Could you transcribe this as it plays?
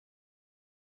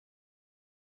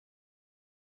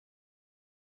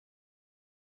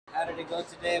How did it go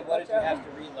today? What did you have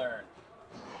to relearn?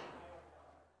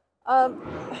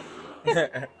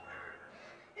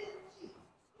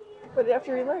 What did you have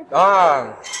to relearn?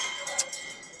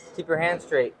 Keep your hand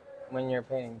straight when you're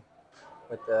painting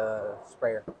with the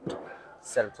sprayer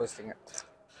instead of twisting it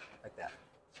like that.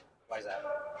 Why is that?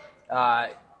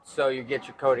 So you get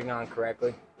your coating on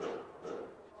correctly.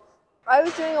 I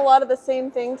was doing a lot of the same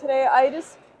thing today. I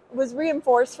just was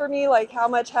reinforced for me like how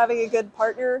much having a good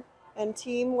partner and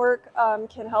teamwork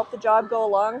can help the job go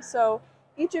along. So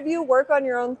each of you work on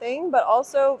your own thing, but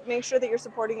also make sure that you're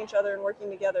supporting each other and working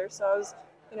together. So I was,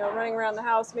 running around the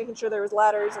house, making sure there was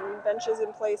ladders and benches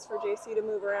in place for JC to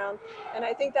move around. And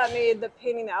I think that made the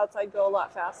painting the outside go a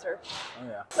lot faster. Oh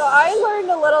yeah. So I learned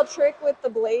a little trick with the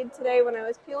blade today when I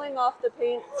was peeling off the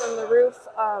paint from the roof,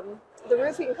 the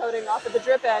roofing coating off of the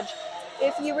drip edge.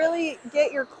 If you really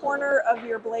get your corner of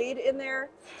your blade in there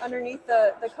underneath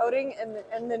the coating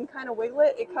and then kind of wiggle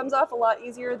it, it comes off a lot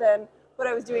easier than what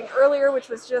I was doing earlier, which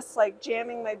was just like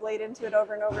jamming my blade into it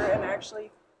over and over, and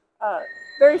actually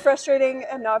very frustrating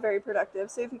and not very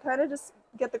productive. So if you kind of just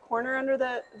get the corner under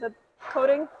the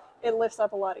coating, it lifts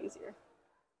up a lot easier.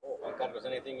 Oh, God, was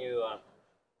anything you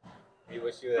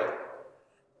wish you had?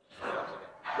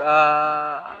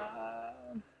 I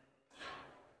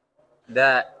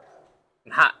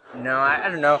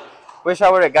don't know. Wish I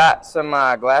would have got some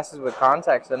glasses with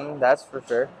contacts in them, that's for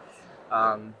sure.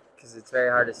 Because it's very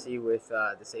hard to see with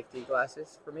the safety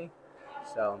glasses for me.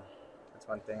 So that's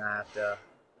one thing I have to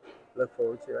look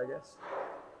forward to, I guess.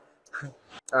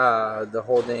 The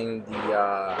holding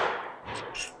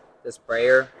the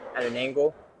sprayer at an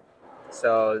angle,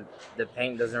 so the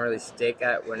paint doesn't really stick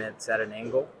at when it's at an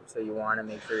angle. So you want to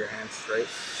make sure your hand's straight,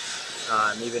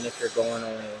 even if you're going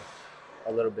only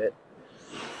a little bit.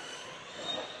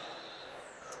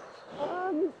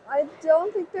 I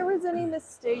don't think there was any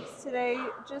mistakes today,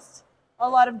 just a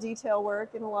lot of detail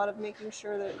work and a lot of making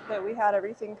sure that we had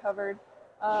everything covered.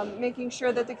 Making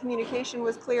sure that the communication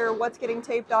was clear, what's getting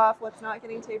taped off, what's not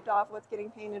getting taped off, what's getting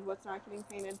painted, what's not getting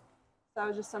painted. That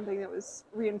was just something that was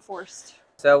reinforced.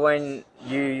 So when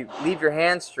you leave your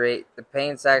hand straight, the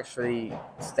paint's actually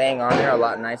staying on there a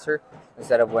lot nicer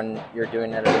instead of when you're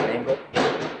doing it at an angle.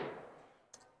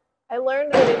 I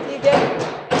learned that if you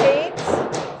get paint,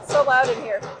 so loud in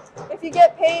here, if you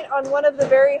get paint on one of the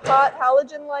very hot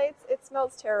halogen lights, it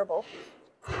smells terrible.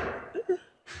 It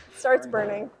starts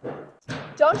burning.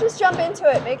 Don't just jump into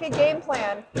it. Make a game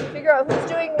plan. Figure out who's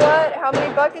doing what, how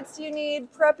many buckets do you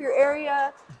need, prep your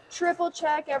area, triple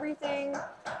check everything,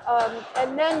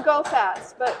 and then go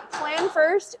fast. But plan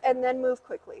first and then move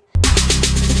quickly.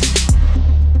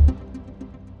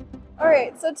 All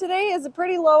right, so today is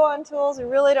pretty low on tools. We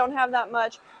really don't have that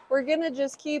much. We're gonna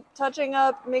just keep touching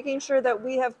up, making sure that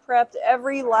we have prepped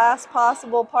every last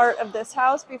possible part of this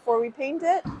house before we paint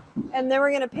it. And then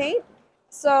we're gonna paint.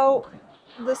 So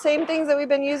the same things that we've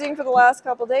been using for the last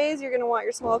couple days. You're gonna want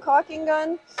your small caulking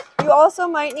gun. You also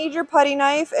might need your putty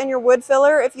knife and your wood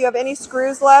filler if you have any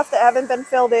screws left that haven't been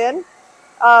filled in.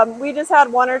 We just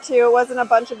had one or two, it wasn't a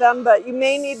bunch of them, but you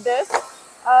may need this.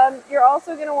 You're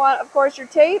also gonna want, of course, your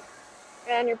tape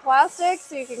and your plastic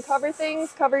so you can cover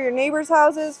things, cover your neighbors'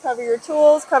 houses, cover your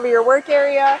tools, cover your work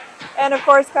area, and of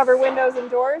course cover windows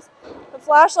and doors. The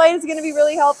flashlight is going to be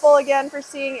really helpful again for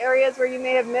seeing areas where you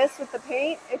may have missed with the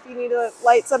paint if you need to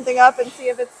light something up and see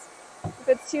if it's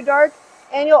too dark.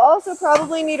 And you'll also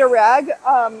probably need a rag,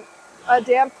 a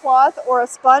damp cloth or a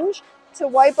sponge to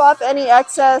wipe off any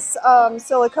excess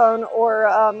silicone or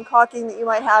caulking that you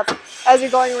might have as you're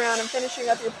going around and finishing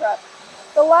up your prep.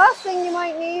 The last thing you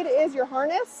might need is your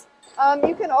harness.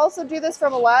 You can also do this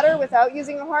from a ladder without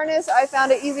using a harness. I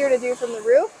found it easier to do from the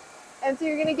roof. And so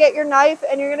you're going to get your knife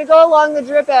and you're going to go along the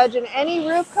drip edge, and any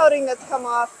roof coating that's come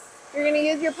off, you're going to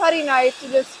use your putty knife to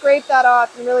just scrape that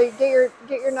off and really get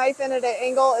your knife in at an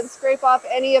angle and scrape off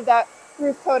any of that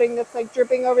roof coating that's like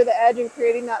dripping over the edge and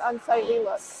creating that unsightly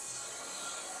look.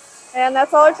 And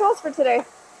that's all our tools for today.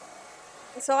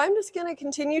 So I'm just going to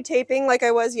continue taping like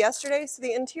I was yesterday. So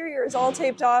the interior is all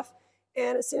taped off,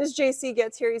 and as soon as JC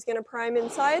gets here, he's going to prime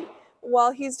inside.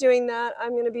 While he's doing that,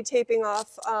 I'm going to be taping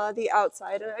off the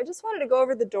outside. And I just wanted to go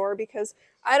over the door because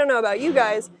I don't know about you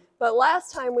guys, but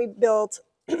last time we built,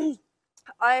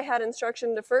 I had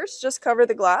instruction to first just cover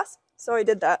the glass. So I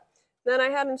did that. Then I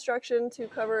had instruction to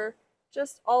cover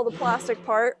just all the plastic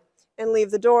part and leave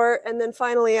the door. And then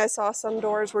finally I saw some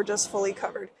doors were just fully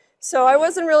covered. So I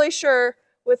wasn't really sure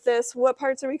with this, what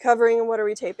parts are we covering and what are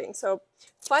we taping? So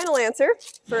final answer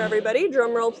for everybody,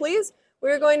 drum roll please.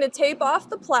 We're going to tape off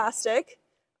the plastic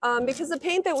because the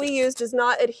paint that we use does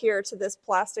not adhere to this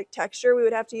plastic texture. We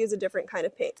would have to use a different kind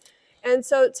of paint. And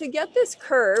so to get this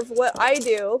curve, what I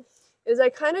do is I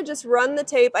kind of just run the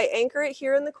tape, I anchor it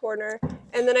here in the corner,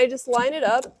 and then I just line it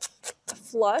up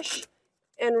flush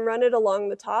and run it along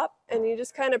the top, and you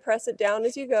just kind of press it down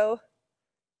as you go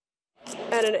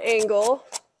at an angle,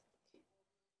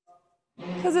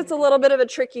 because it's a little bit of a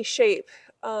tricky shape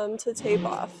to tape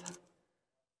off.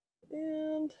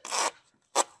 And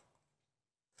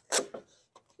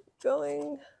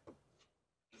going,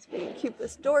 so we can keep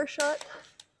this door shut.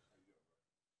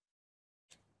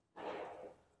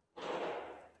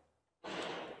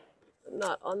 I'm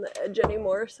not on the edge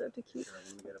anymore, so I have to keep.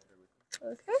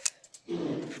 Okay.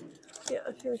 Yeah,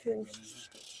 if you can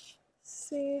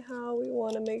see how we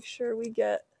want to make sure we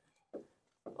get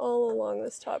all along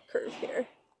this top curve here.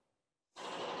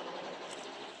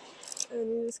 And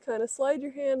you just kind of slide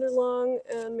your hand along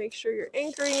and make sure you're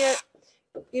anchoring it.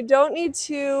 You don't need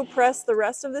to press the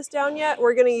rest of this down yet.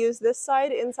 We're going to use this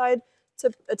side inside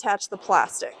to attach the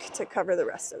plastic to cover the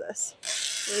rest of this.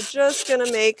 We're just going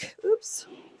to make, oops,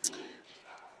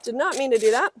 did not mean to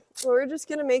do that. We're just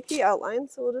going to make the outline.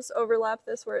 So we'll just overlap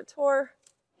this where it tore,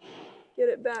 get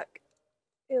it back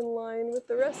in line with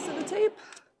the rest of the tape,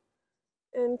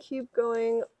 and keep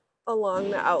going along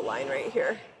the outline right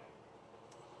here.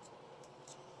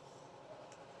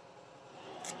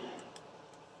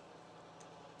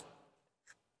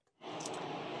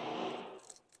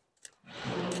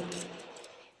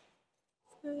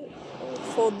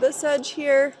 Fold this edge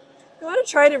here. You want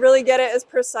to try to really get it as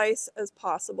precise as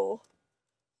possible.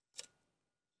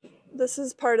 This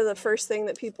is part of the first thing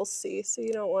that people see, so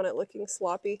you don't want it looking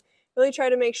sloppy. Really try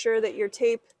to make sure that your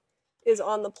tape is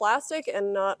on the plastic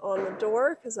and not on the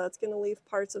door, because that's going to leave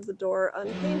parts of the door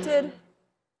unpainted,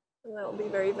 and that will be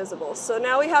very visible. So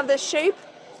now we have this shape,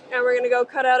 and we're going to go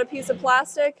cut out a piece of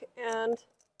plastic and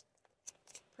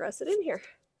press it in here.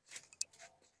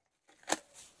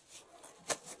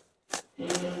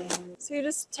 So you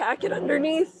just tack it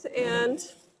underneath, and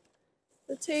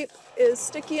the tape is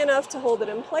sticky enough to hold it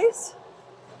in place.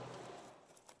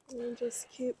 And just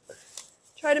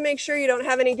try to make sure you don't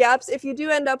have any gaps. If you do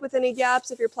end up with any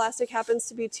gaps, if your plastic happens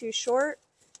to be too short,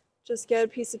 just get a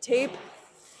piece of tape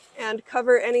and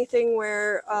cover anything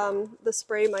where the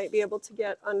spray might be able to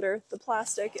get under the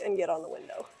plastic and get on the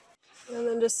window. And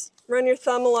then just run your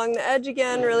thumb along the edge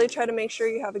again. Really try to make sure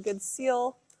you have a good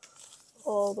seal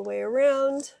all the way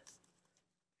around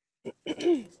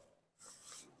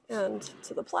and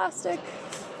to the plastic.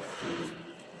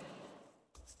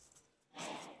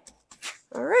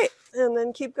 All right, and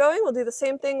then keep going. We'll do the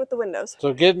same thing with the windows.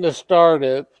 So getting it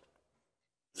started,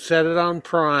 set it on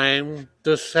prime.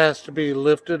 This has to be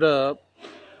lifted up,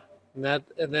 and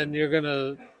then you're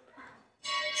gonna,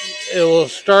 it will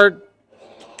start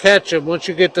catching once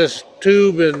you get this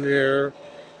tube in there.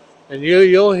 And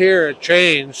you'll hear it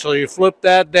change. So you flip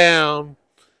that down,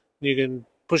 you can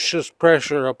push this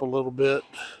pressure up a little bit.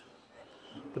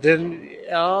 But then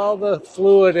all the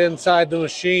fluid inside the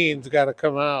machine's got to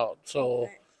come out. So, okay.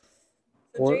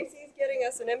 So JC's getting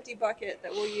us an empty bucket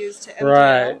that we'll use to empty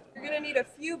right. out. We're going to need a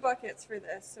few buckets for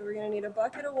this. So we're going to need a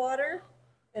bucket of water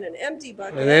and an empty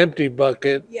bucket. An empty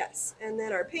bucket. Yes, and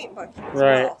then our paint bucket as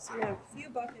right. well. So we have a few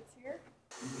buckets here.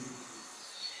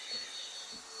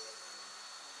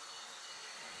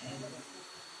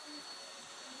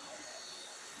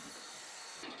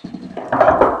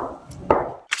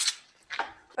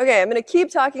 Okay, I'm going to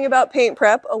keep talking about paint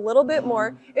prep a little bit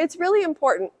more. It's really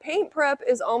important. Paint prep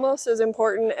is almost as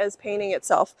important as painting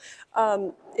itself.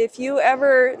 If you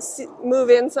ever move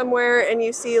in somewhere and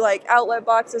you see like outlet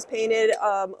boxes painted,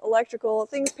 electrical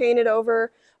things painted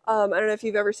over, I don't know if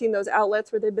you've ever seen those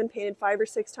outlets where they've been painted 5 or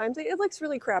 6 times. It looks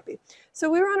really crappy. So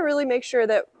we want to really make sure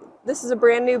that this is a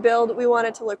brand new build. We want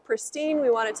it to look pristine. We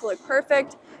want it to look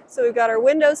perfect. So we've got our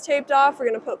windows taped off. We're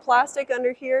going to put plastic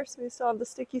under here, so we still have the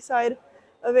sticky side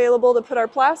available to put our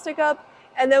plastic up.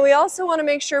 And then we also want to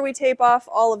make sure we tape off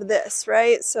all of this,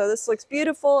 right? So this looks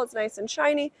beautiful. It's nice and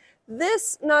shiny.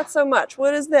 This, not so much.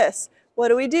 What is this? What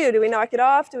do? Do we knock it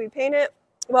off? Do we paint it?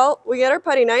 Well, we get our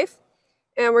putty knife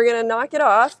and we're going to knock it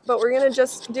off, but we're going to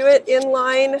just do it in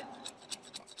line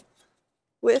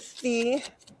with the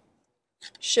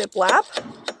shiplap.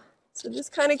 So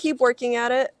just kind of keep working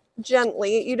at it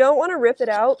gently. You don't want to rip it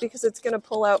out because it's going to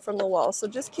pull out from the wall. So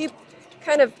just keep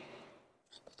kind of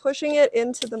pushing it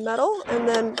into the metal, and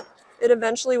then it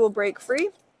eventually will break free.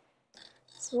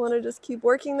 So you want to just keep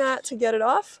working that to get it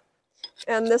off,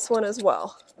 and this one as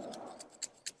well.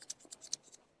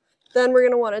 Then we're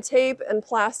going to want to tape and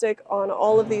plastic on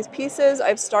all of these pieces.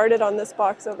 I've started on this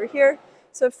box over here.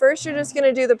 So first you're just going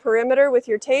to do the perimeter with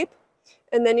your tape,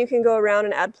 and then you can go around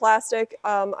and add plastic.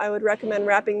 I would recommend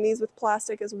wrapping these with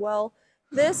plastic as well.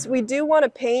 This, we do want to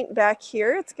paint back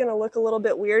here. It's going to look a little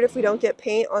bit weird if we don't get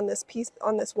paint on this piece,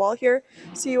 on this wall here.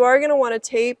 So you are going to want to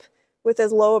tape with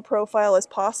as low a profile as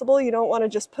possible. You don't want to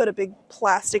just put a big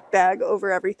plastic bag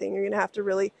over everything. You're going to have to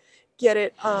really get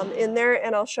it in there,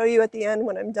 and I'll show you at the end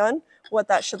when I'm done what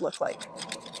that should look like.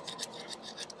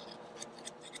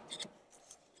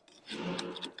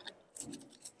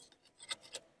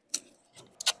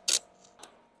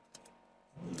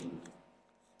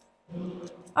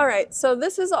 All right, so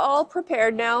this is all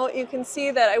prepared now. You can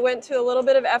see that I went to a little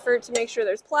bit of effort to make sure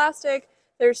there's plastic,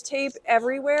 there's tape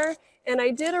everywhere, and I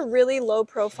did a really low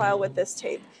profile with this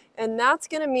tape. And that's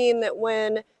gonna mean that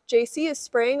when JC is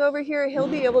spraying over here, he'll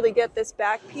be able to get this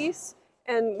back piece,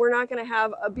 and we're not gonna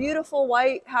have a beautiful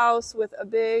white house with a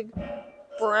big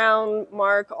brown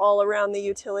mark all around the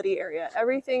utility area.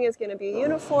 Everything is gonna be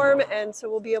uniform, and so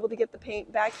we'll be able to get the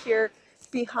paint back here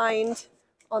behind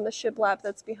on the shiplap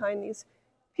that's behind these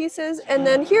pieces. And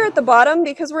then here at the bottom,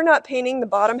 because we're not painting the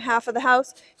bottom half of the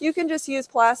house, you can just use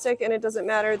plastic and it doesn't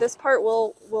matter. This part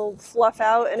will fluff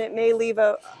out and it may leave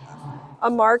a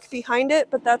mark behind it,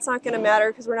 but that's not going to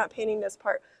matter because we're not painting this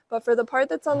part. But for the part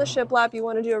that's on the shiplap, you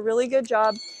want to do a really good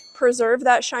job, preserve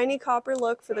that shiny copper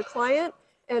look for the client,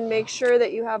 and make sure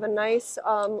that you have a nice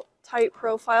tight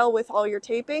profile with all your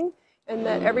taping, and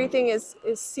that everything is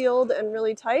sealed and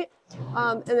really tight.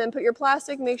 And then put your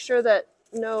plastic, make sure that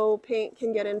no paint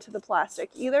can get into the plastic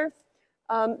either.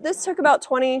 This took about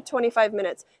 20-25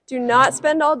 minutes. Do not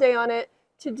spend all day on it.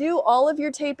 To do all of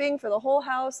your taping for the whole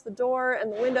house, the door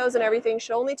and the windows and everything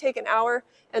should only take an hour,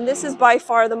 and this is by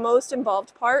far the most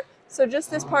involved part. So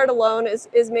just this part alone is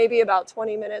maybe about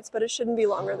 20 minutes, but it shouldn't be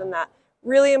longer than that.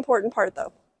 Really important part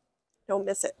though. Don't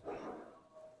miss it.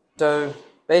 So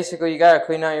basically you gotta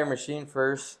clean out your machine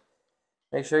first.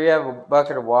 Make sure you have a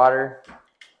bucket of water.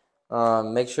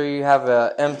 Make sure you have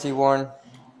an empty one,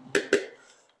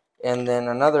 and then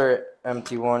another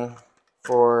empty one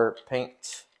for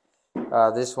paint.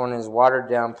 This one is watered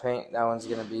down paint. That one's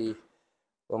gonna be a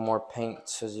little more paint.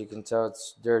 As you can tell,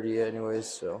 it's dirty anyways,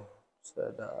 so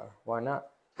said why not?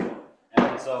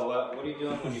 And so what are you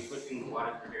doing when you're pushing the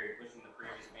water through here? You're pushing the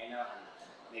previous paint out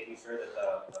and making sure that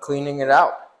the Cleaning it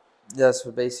out. That's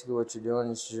basically what you're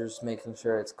doing. Is you're just making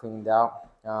sure it's cleaned out.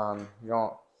 You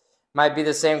don't. Might be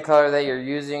the same color that you're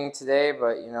using today,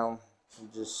 but you know,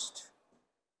 it's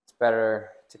better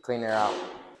to clean it out.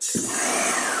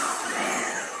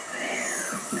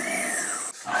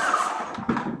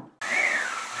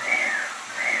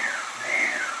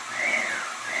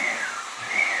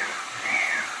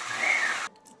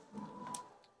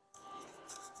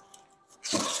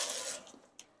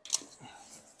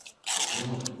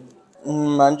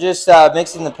 I'm just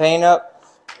mixing the paint up.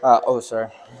 Oh, sorry.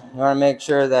 You want to make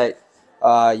sure that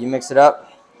you mix it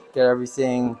up, get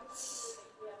everything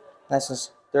nice and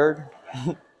stirred.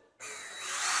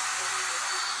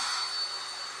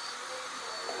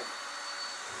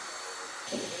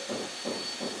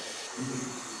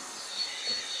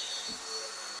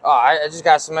 Oh, I just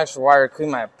got some extra water to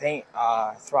clean my paint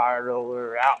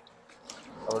throttler out,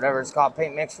 or whatever it's called,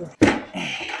 paint mixer. I'm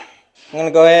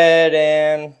gonna go ahead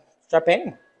and start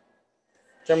painting.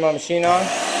 Turn my machine on.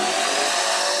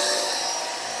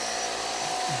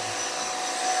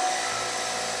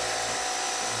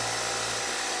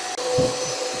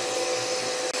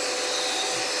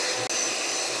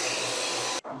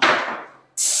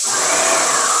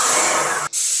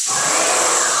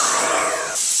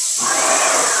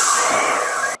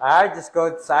 I just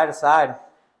go side to side.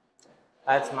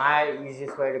 That's my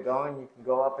easiest way to go, and you can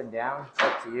go up and down. It's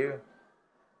up to you.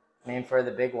 I mean, for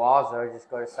the big walls, though, just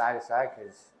go to side,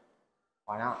 because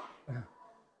why not?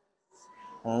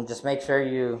 And just make sure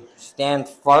you stand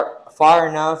far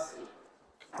enough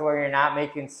to where you're not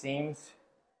making seams.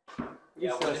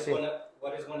 yeah, what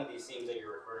is one of these seams that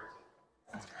you're referring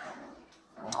to?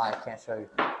 Oh, I can't show you.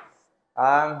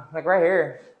 Like right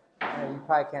here. Yeah, you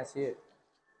probably can't see it.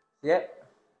 See it?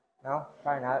 No,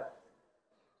 probably not.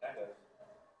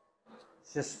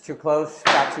 It's just too close.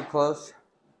 Got too close.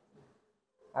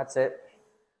 That's it.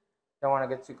 Don't want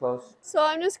to get too close. So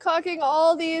I'm just caulking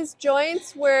all these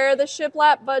joints where the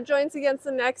shiplap butt joints against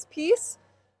the next piece,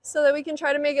 so that we can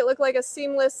try to make it look like a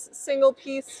seamless single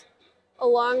piece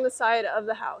along the side of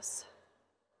the house.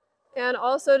 And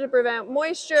also to prevent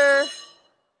moisture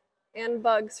and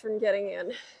bugs from getting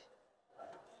in.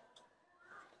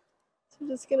 So I'm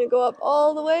just gonna go up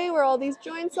all the way where all these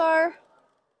joints are.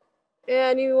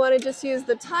 And you want to just use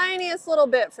the tiniest little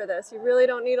bit for this. You really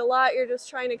don't need a lot. You're just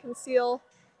trying to conceal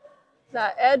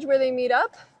that edge where they meet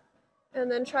up. And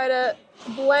then try to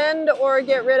blend or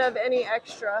get rid of any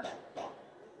extra.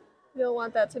 You don't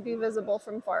want that to be visible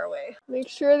from far away. Make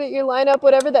sure that you line up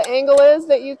whatever the angle is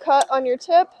that you cut on your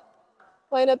tip.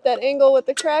 Line up that angle with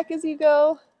the crack as you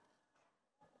go.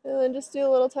 And then just do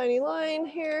a little tiny line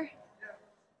here.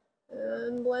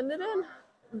 And blend it in.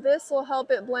 This will help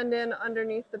it blend in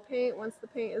underneath the paint once the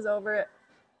paint is over it.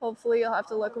 Hopefully you'll have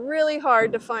to look really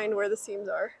hard to find where the seams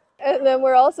are. And then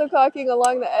we're also caulking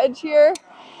along the edge here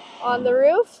on the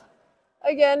roof.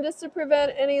 Again, just to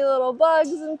prevent any little bugs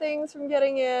and things from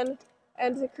getting in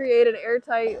and to create an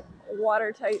airtight,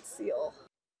 watertight seal.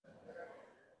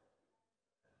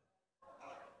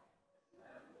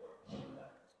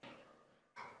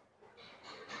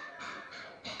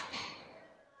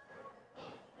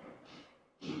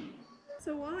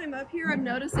 So while I'm up here, I'm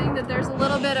noticing that there's a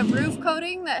little bit of roof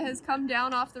coating that has come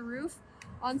down off the roof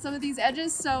on some of these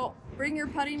edges. So bring your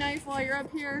putty knife while you're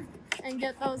up here and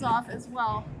get those off as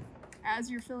well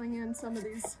as you're filling in some of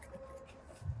these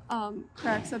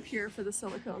cracks up here for the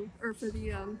silicone, or for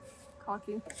the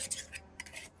caulking.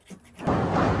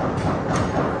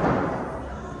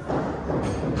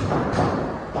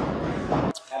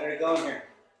 How did it go in here?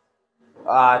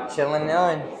 Chilling,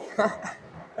 nilling.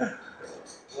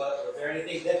 Was there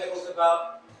anything difficult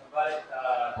about it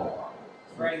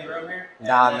spraying the room here?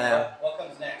 Nah, And then man. What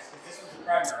comes next? 'Cause this was the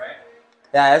primer, right?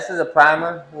 Yeah, this is a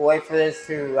primer. We'll wait for this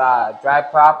to dry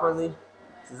properly.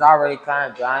 This is already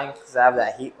kind of drying because I have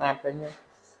that heat lamp in here.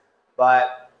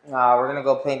 But we're going to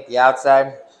go paint the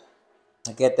outside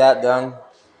and get that done.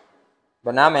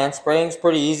 But now, man, spraying's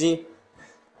pretty easy.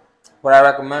 What I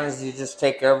recommend is you just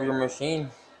take care of your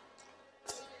machine.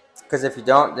 Because if you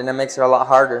don't, then it makes it a lot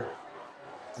harder.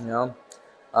 You know?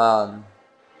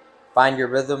 Find your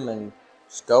rhythm and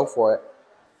just go for it.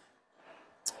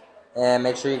 And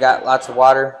make sure you got lots of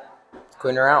water to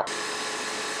clean her out.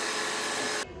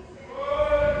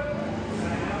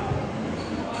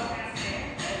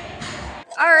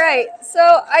 All right,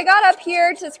 so I got up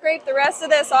here to scrape the rest of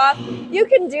this off. You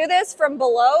can do this from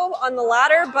below on the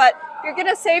ladder, but you're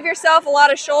gonna save yourself a lot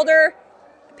of shoulder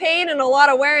pain and a lot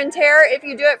of wear and tear if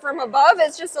you do it from above.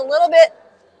 It's just a little bit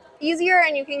easier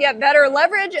and you can get better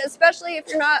leverage, especially if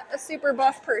you're not a super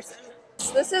buff person.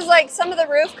 So this is like some of the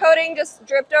roof coating just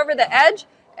dripped over the edge.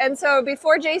 And so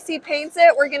before JC paints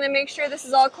it, we're gonna make sure this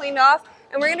is all cleaned off.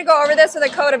 And we're gonna go over this with a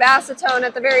coat of acetone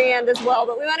at the very end as well.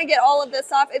 But we wanna get all of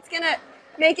this off. It's gonna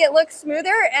make it look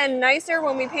smoother and nicer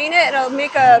when we paint it. It'll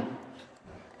make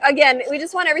again, we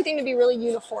just want everything to be really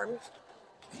uniform.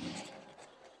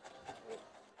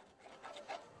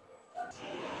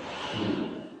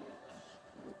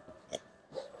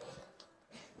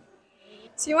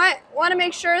 So you might want to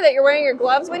make sure that you're wearing your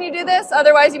gloves when you do this,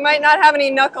 otherwise you might not have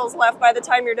any knuckles left by the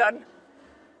time you're done.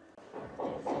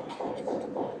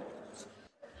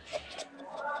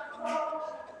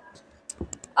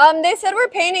 They said we're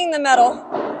painting the metal.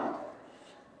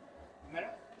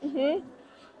 Metal?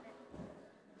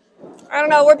 I don't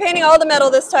know, we're painting all the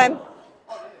metal this time.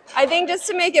 I think just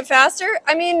to make it faster.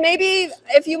 I mean, maybe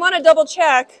if you want to double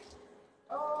check.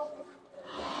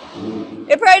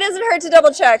 It probably doesn't hurt to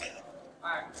double check.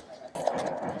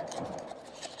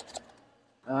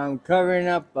 I'm covering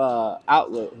up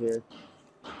outlet here,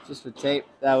 just with tape.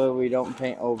 That way we don't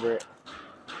paint over it.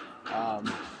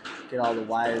 Get all the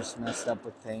wires messed up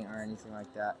with paint or anything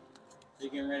like that. So you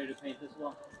getting ready to paint this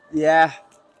wall? Yeah.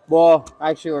 Well,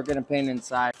 actually, we're gonna paint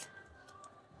inside.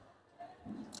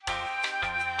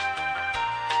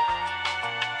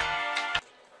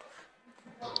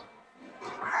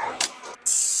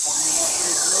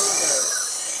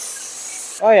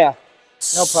 Oh yeah,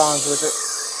 no problems with it.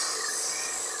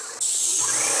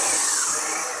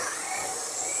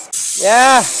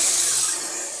 Yeah.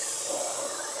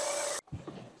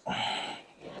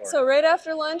 So right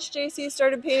after lunch, JC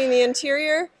started painting the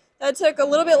interior. That took a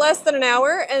little bit less than an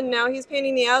hour, and now he's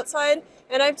painting the outside.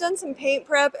 And I've done some paint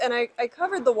prep, and I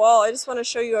covered the wall. I just want to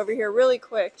show you over here really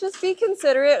quick. Just be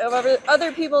considerate of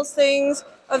other people's things,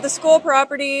 of the school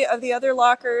property, of the other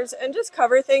lockers, and just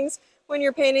cover things when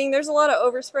you're painting. There's a lot of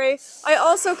overspray. I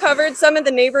also covered some of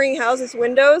the neighboring houses'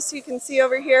 windows, so you can see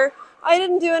over here. I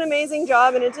didn't do an amazing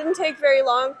job, and it didn't take very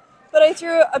long, but I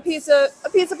threw a piece of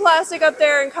plastic up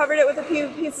there and covered it with a few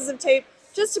pieces of tape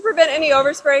just to prevent any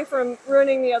overspray from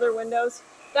ruining the other windows.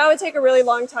 That would take a really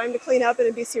long time to clean up and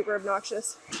it'd be super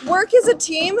obnoxious. Work is a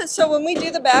team, so when we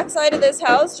do the back side of this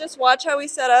house, just watch how we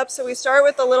set up. So we start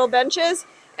with the little benches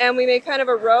and we make kind of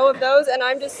a row of those, and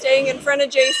I'm just staying in front of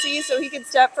JC so he can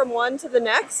step from one to the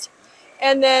next.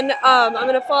 And then I'm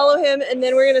gonna follow him, and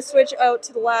then we're gonna switch out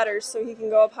to the ladders so he can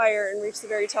go up higher and reach the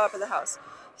very top of the house.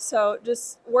 So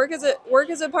just work as a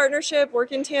partnership,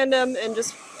 work in tandem, and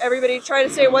just everybody try to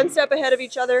stay one step ahead of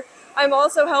each other. I'm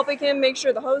also helping him make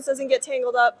sure the hose doesn't get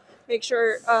tangled up, make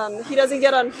sure he doesn't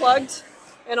get unplugged,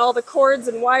 and all the cords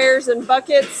and wires and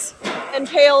buckets and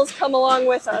pails come along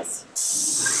with us.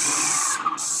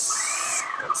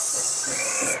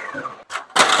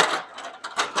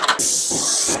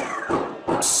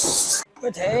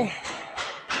 Okay.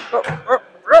 Okay.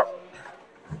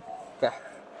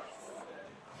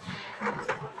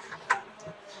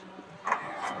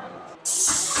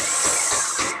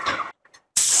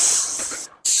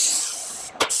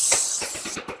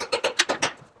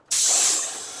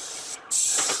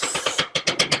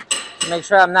 Make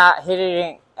sure I'm not hitting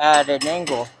it at an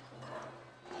angle,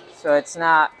 so it's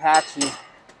not patchy. So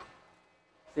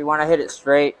you want to hit it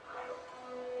straight.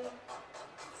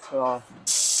 So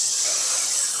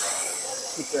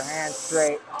keep your hand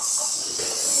straight.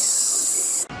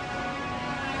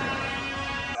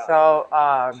 So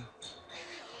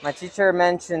my teacher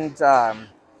mentioned that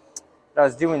I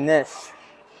was doing this,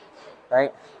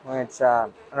 right? Which I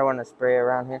don't want to spray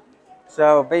around here.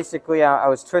 So basically I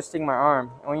was twisting my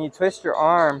arm. And when you twist your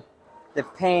arm, the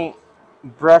paint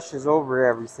brushes over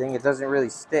everything. It doesn't really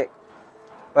stick.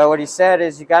 But what he said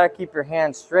is you got to keep your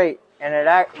hand straight. And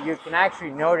you can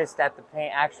actually notice that the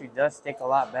paint actually does stick a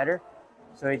lot better.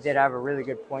 So he did have a really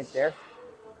good point there.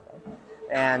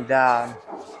 And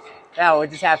yeah, we'll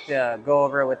just have to go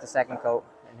over it with the second coat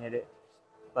and hit it.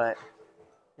 But,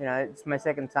 you know, it's my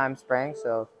second time spraying,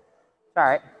 so it's all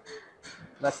right.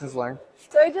 Lessons learned.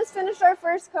 So I just finished our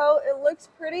first coat. It looks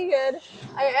pretty good.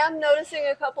 I am noticing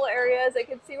a couple areas. I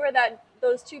can see where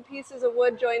those two pieces of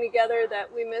wood join together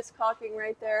that we missed caulking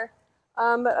right there.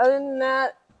 But other than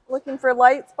that, looking for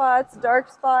light spots,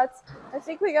 dark spots. I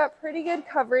think we got pretty good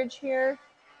coverage here.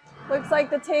 Looks like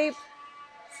the tape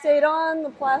stayed on, the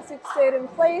plastic stayed in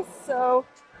place, so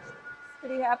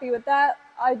pretty happy with that.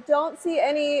 I don't see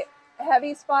any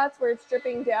heavy spots where it's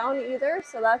dripping down either,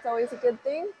 so that's always a good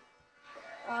thing.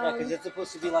 Yeah, because it's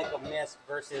supposed to be like a mist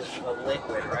versus a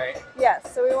liquid, right?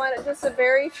 Yes, so we want it just a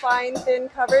very fine, thin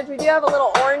coverage. We do have a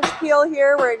little orange peel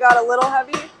here where it got a little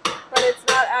heavy, but it's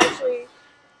not actually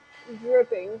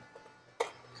dripping.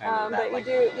 But you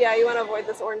do, yeah, you want to avoid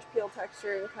this orange peel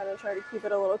texture and kind of try to keep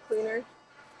it a little cleaner.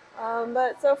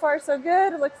 But so far so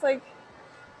good. It looks like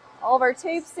all of our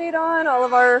tape stayed on, all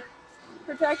of our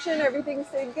protection, everything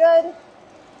stayed good.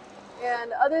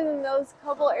 And other than those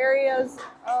couple areas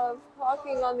of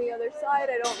caulking on the other side,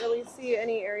 I don't really see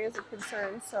any areas of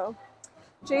concern. So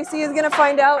JC is going to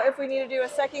find out if we need to do a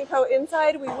second coat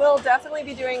inside. We will definitely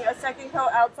be doing a second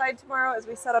coat outside tomorrow as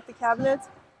we set up the cabinets.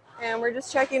 And we're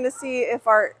just checking to see if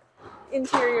our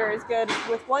interior is good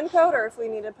with one coat or if we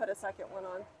need to put a second one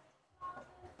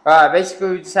on.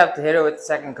 Basically, we just have to hit it with the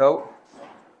second coat.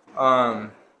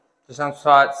 There's some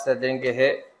spots that didn't get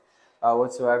hit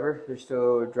whatsoever. They're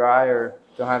still dry or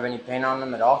don't have any paint on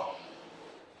them at all.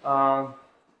 Our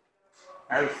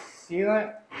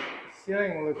ceiling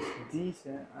looks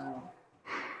decent.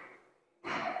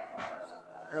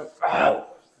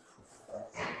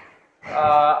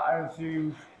 I don't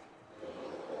see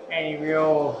any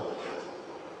real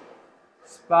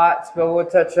spots, but we'll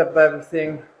touch up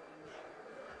everything.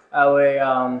 That way,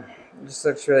 it just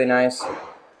looks really nice.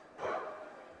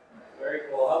 Very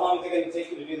cool. How long is it going to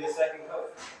take you to do this second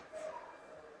coat?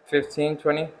 15,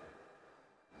 20,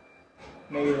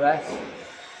 maybe less.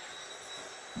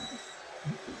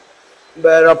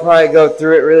 But I'll probably go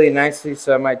through it really nicely,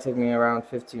 so it might take me around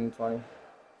 15, 20.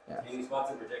 Yeah. Any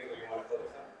spots in particular you want to focus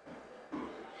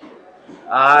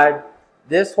on?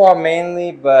 This wall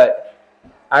mainly, but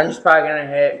I'm just probably gonna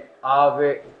hit all of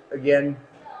it again,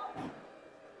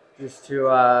 just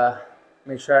to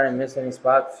make sure I didn't miss any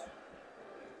spots.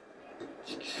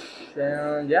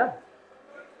 And yeah.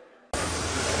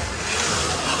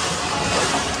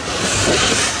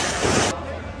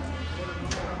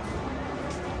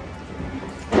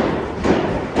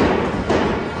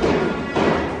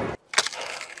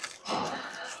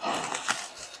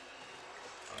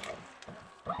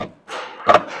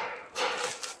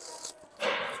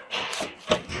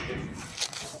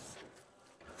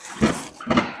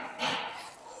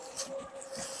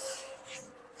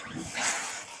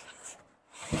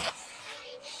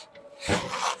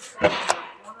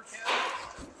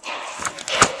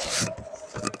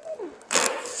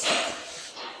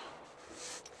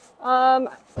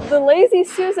 The Lazy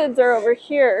Susans are over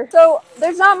here. So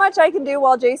there's not much I can do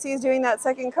while JC is doing that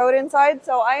second coat inside.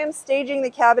 So I am staging the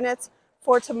cabinets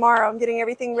for tomorrow. I'm getting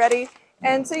everything ready.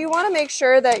 And so you want to make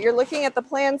sure that you're looking at the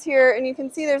plans here, and you can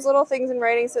see there's little things in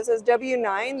writing. So it says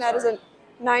W9. That is a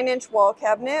 9-inch wall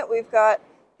cabinet. We've got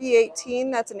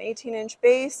B18, that's an 18-inch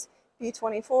base,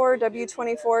 B24,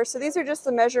 W24. So these are just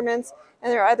the measurements,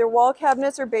 and they're either wall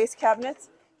cabinets or base cabinets.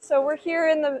 So we're here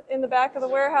in the back of the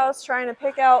warehouse trying to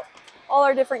pick out all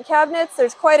our different cabinets.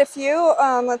 There's quite a few.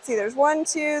 Let's see, there's 1,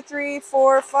 2, 3,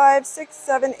 4, 5, 6,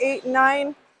 7, 8,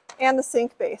 9, and the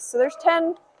sink base. So there's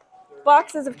 10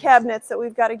 boxes of cabinets that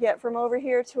we've got to get from over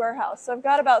here to our house. So I've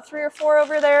got about 3 or 4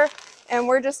 over there, and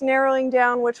we're just narrowing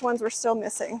down which ones we're still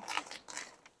missing.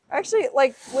 Actually,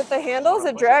 like with the handles,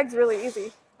 it drags really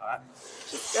easy.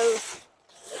 Just goes.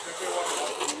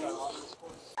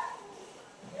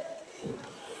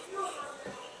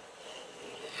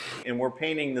 And we're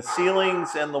painting the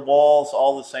ceilings and the walls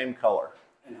all the same color.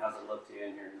 And how's it look to you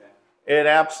in here today? It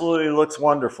absolutely looks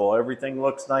wonderful. Everything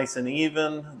looks nice and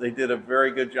even. They did a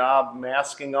very good job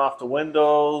masking off the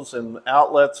windows and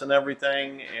outlets and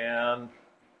everything, and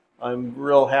I'm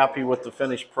real happy with the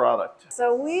finished product.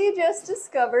 So we just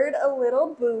discovered a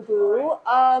little boo-boo.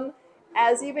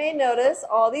 As you may notice,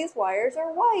 all these wires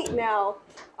are white now.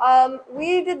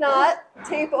 We did not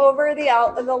tape over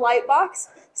the light box.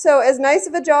 So as nice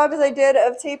of a job as I did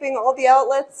of taping all the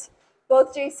outlets,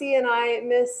 both JC and I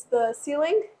missed the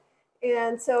ceiling.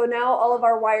 And so now all of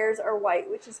our wires are white,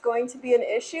 which is going to be an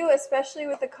issue, especially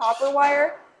with the copper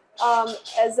wire,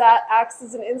 as that acts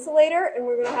as an insulator. And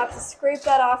we're going to have to scrape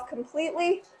that off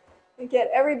completely and get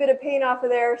every bit of paint off of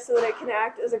there so that it can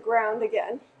act as a ground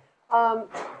again.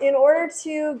 In order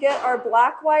to get our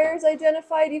black wires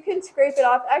identified, you can scrape it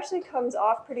off. It actually comes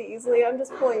off pretty easily. I'm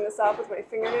just pulling this off with my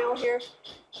fingernail here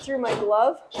through my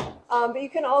glove. But you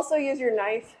can also use your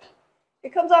knife.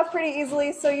 It comes off pretty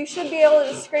easily, so you should be able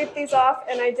to just scrape these off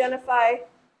and identify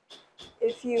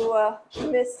if you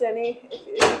missed any.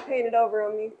 If you painted over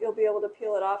them, you'll be able to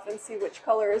peel it off and see which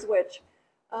color is which.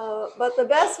 But the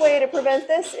best way to prevent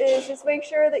this is just make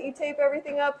sure that you tape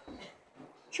everything up,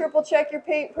 triple check your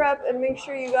paint prep, and make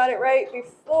sure you got it right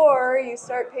before you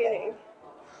start painting.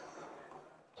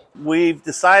 We've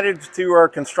decided through our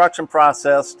construction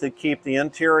process to keep the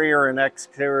interior and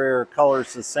exterior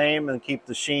colors the same and keep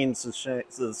the sheens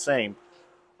the same.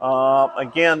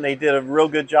 Again, they did a real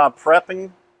good job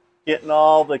prepping, getting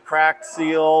all the cracks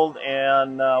sealed,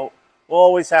 and we'll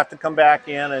always have to come back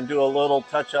in and do a little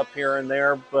touch up here and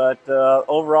there, but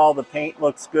overall the paint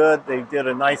looks good. They did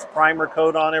a nice primer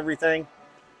coat on everything,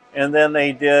 and then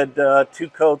they did 2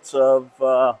 coats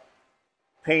of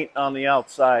paint on the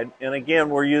outside. And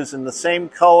again, we're using the same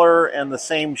color and the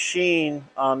same sheen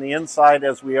on the inside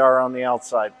as we are on the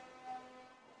outside.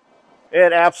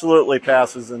 It absolutely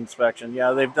passes inspection.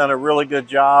 Yeah, they've done a really good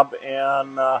job,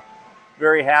 and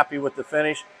very happy with the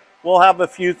finish. We'll have a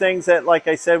few things that, like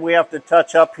I said, we have to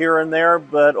touch up here and there,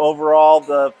 but overall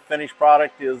the finished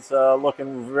product is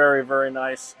looking very, very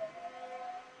nice.